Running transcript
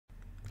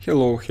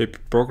Hello happy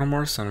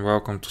programmers and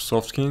welcome to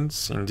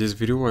Softhints. In this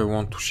video I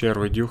want to share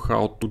with you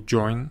how to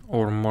join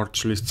or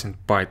merge lists in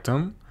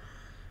Python.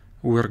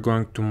 We are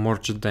going to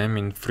merge them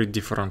in 3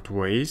 different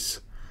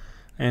ways,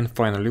 and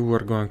finally we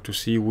are going to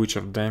see which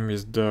of them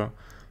is the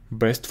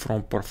best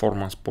from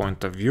performance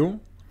point of view.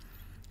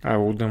 I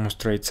will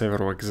demonstrate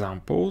several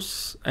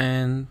examples,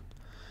 and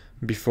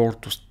before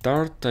to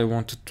start I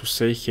wanted to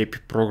say Happy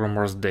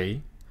Programmers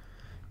Day,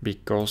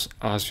 because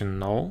as you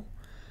know,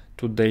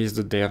 today is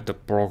the day of the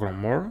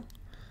programmer,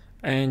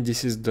 and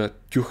this is the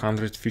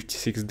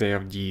 256th day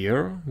of the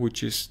year,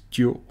 which is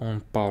 2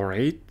 on power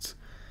 8,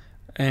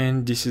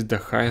 and this is the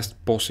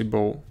highest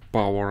possible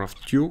power of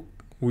 2,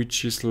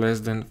 which is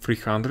less than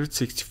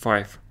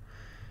 365,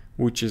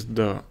 which is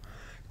the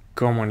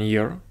common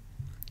year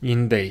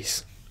in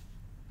days.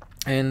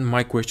 And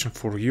my question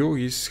for you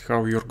is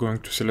how you're going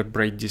to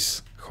celebrate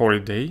this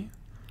holiday.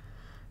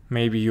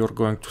 Maybe you're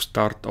going to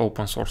start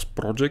open source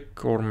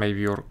project, or maybe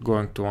you're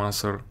going to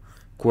answer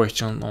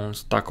question on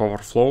Stack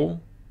Overflow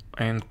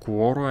and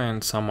Quora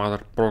and some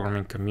other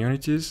programming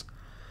communities,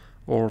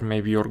 or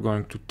maybe you're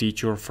going to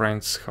teach your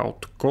friends how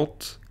to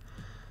code,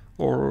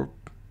 or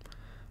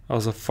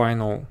as a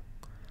final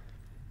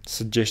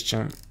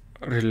suggestion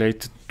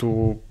related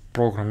to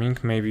programming,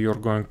 maybe you're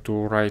going to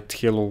write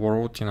hello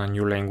world in a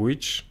new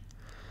language.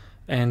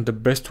 And the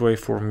best way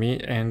for me,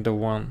 and the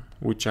one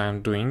which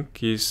I'm doing,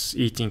 is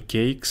eating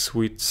cakes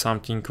with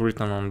something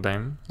written on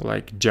them,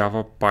 like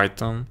Java,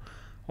 Python,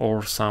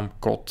 or some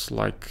code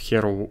like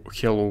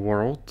hello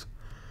world.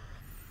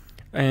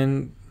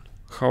 And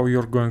how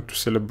you're going to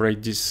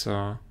celebrate this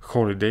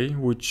holiday,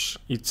 which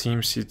it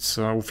seems it's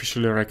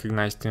officially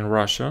recognized in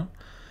Russia,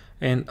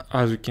 and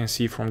as you can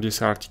see from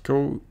this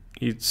article,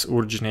 it's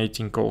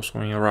originating also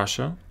in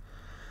Russia.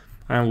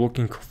 I'm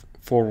looking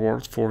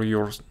forward for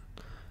your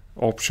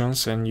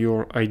options and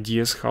your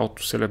ideas how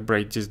to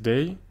celebrate this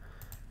day.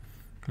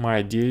 My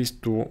idea is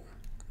to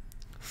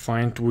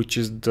find which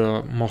is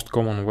the most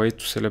common way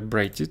to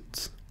celebrate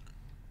it,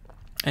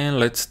 and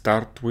let's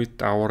start with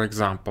our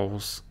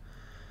examples.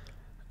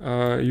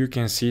 You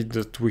can see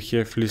that we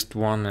have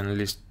listOne and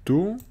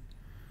listTwo,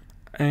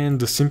 and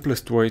the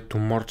simplest way to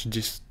merge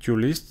these two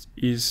lists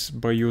is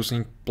by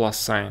using plus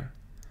sign.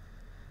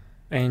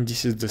 And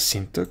this is the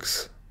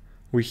syntax.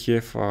 We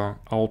have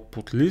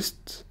output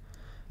list,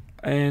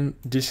 and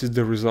this is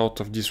the result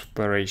of this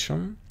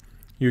operation.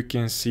 You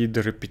can see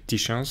the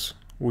repetitions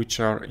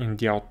which are in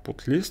the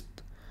output list,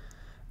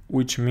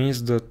 which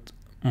means that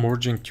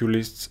merging two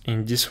lists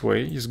in this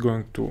way is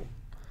going to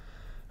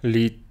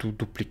lead to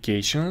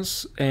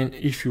duplications, and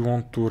if you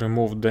want to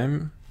remove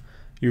them,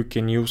 you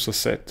can use a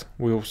set.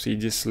 We'll see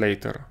this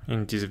later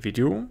in this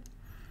video.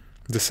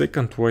 The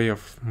second way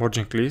of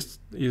merging lists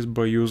is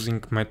by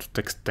using method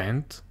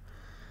extend.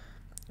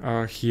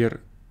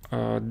 Here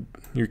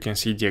you can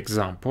see the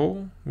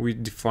example. We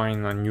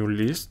define a new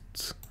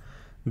list,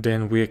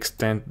 then we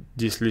extend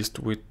this list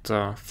with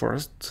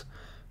first,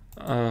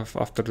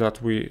 after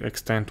that we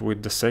extend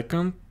with the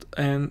second,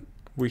 and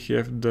we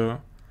have the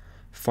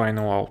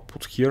final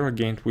output here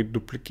again with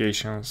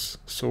duplications.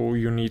 So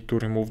you need to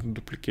remove the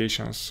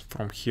duplications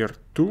from here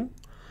too.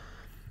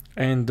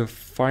 And the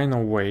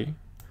final way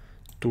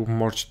to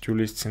merge two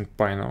lists in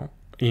Python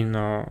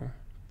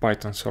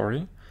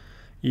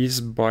is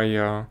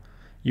by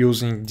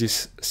using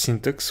this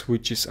syntax,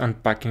 which is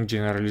unpacking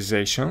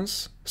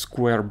generalizations,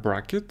 square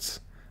brackets,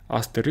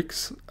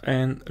 asterisk,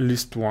 and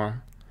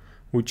listOne,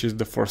 which is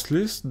the first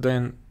list,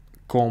 then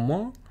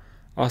comma,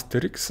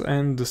 asterisk,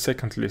 and the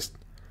second list.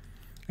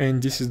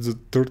 And this is the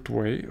third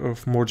way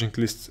of merging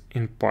lists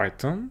in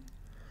Python.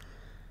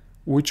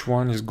 Which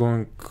one is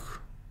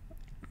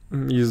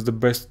the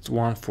best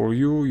one for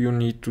you? You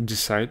need to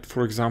decide.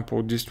 For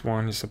example, this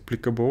one is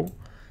applicable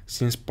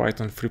since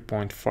Python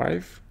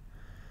 3.5,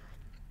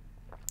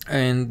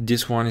 and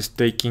this one is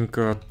taking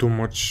too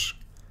much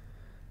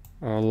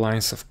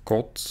lines of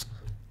code.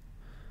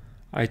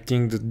 I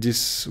think that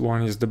this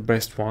one is the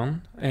best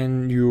one,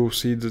 and you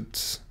see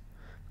that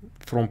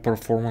from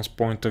performance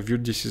point of view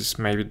this is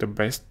maybe the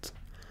best.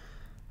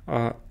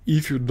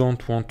 If you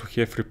don't want to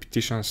have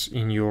repetitions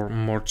in your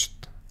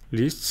merged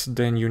lists,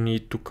 then you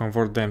need to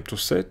convert them to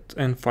set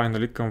and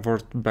finally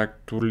convert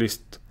back to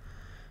list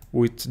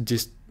with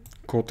this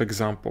code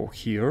example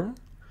here.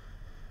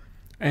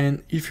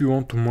 And if you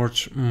want to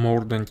merge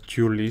more than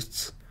two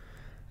lists,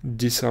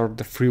 these are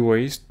the 3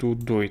 ways to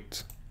do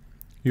it.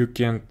 You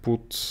can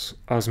put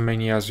as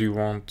many as you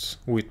want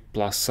with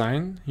plus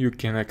sign, you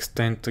can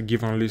extend a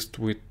given list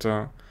with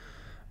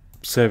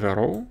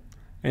several,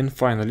 and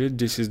finally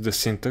this is the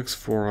syntax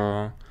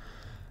for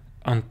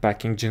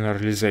unpacking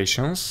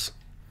generalizations.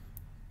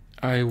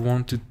 I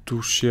wanted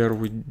to share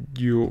with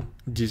you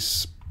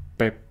this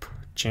pep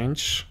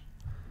change,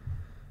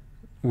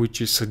 which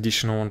is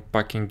additional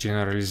unpacking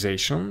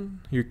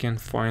generalization. You can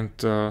find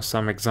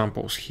some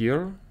examples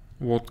here,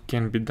 what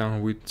can be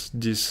done with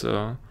this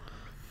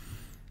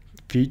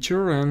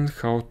feature and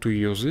how to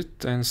use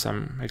it, and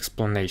some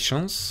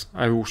explanations.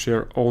 I will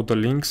share all the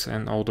links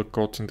and all the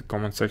code in the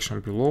comment section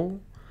below,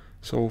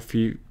 so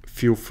feel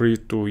feel free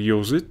to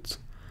use it.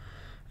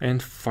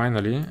 And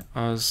finally,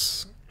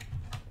 as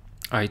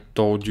I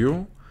told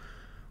you,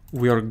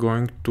 we are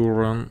going to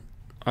run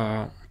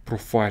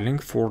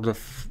profiling for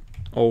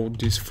all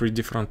these 3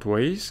 different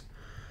ways,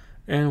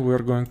 and we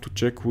are going to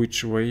check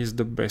which way is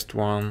the best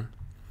one.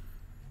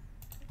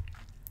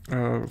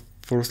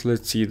 First,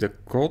 let's see the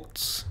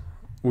codes.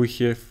 We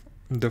have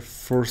the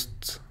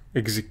first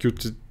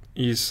executed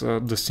is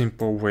the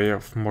simple way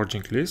of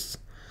merging lists.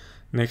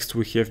 Next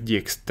we have the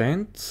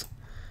extend,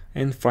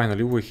 and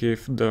finally we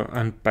have the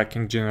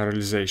unpacking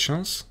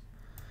generalizations.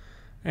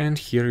 And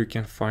here you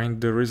can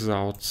find the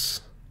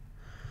results.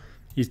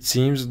 It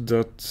seems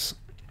that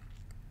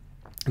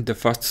the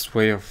fastest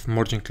way of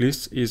merging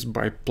lists is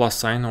by plus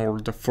sign, or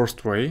the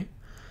first way.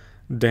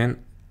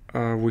 Then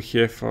we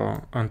have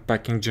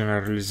unpacking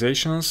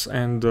generalizations,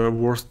 and the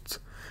worst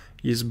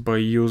is by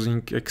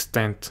using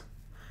extend,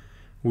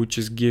 which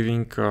is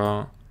giving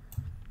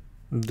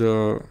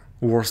the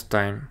worst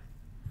time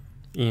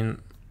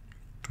in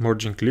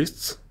merging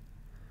lists.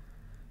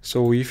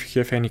 So if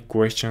you have any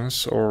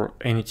questions or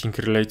anything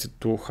related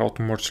to how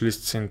to merge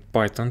lists in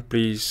Python,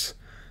 please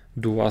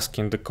do ask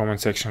in the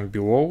comment section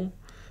below.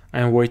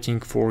 I'm waiting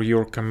for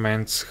your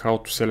comments how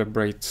to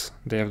celebrate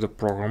Day of the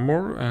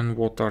Programmer and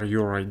what are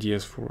your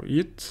ideas for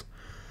it.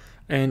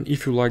 And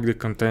if you like the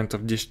content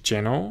of this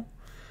channel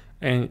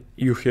and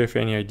you have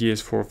any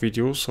ideas for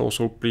videos,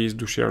 also please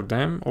do share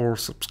them or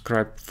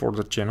subscribe for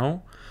the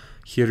channel.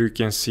 Here you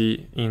can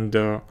see in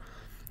the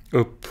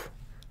up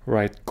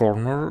right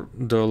corner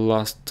the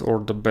last or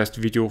the best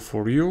video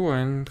for you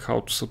and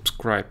how to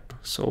subscribe.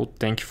 So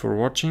thank you for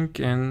watching,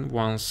 and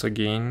once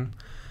again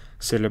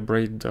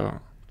celebrate the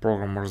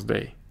Programmer's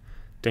Day.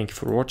 Thank you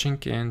for watching,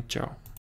 and ciao.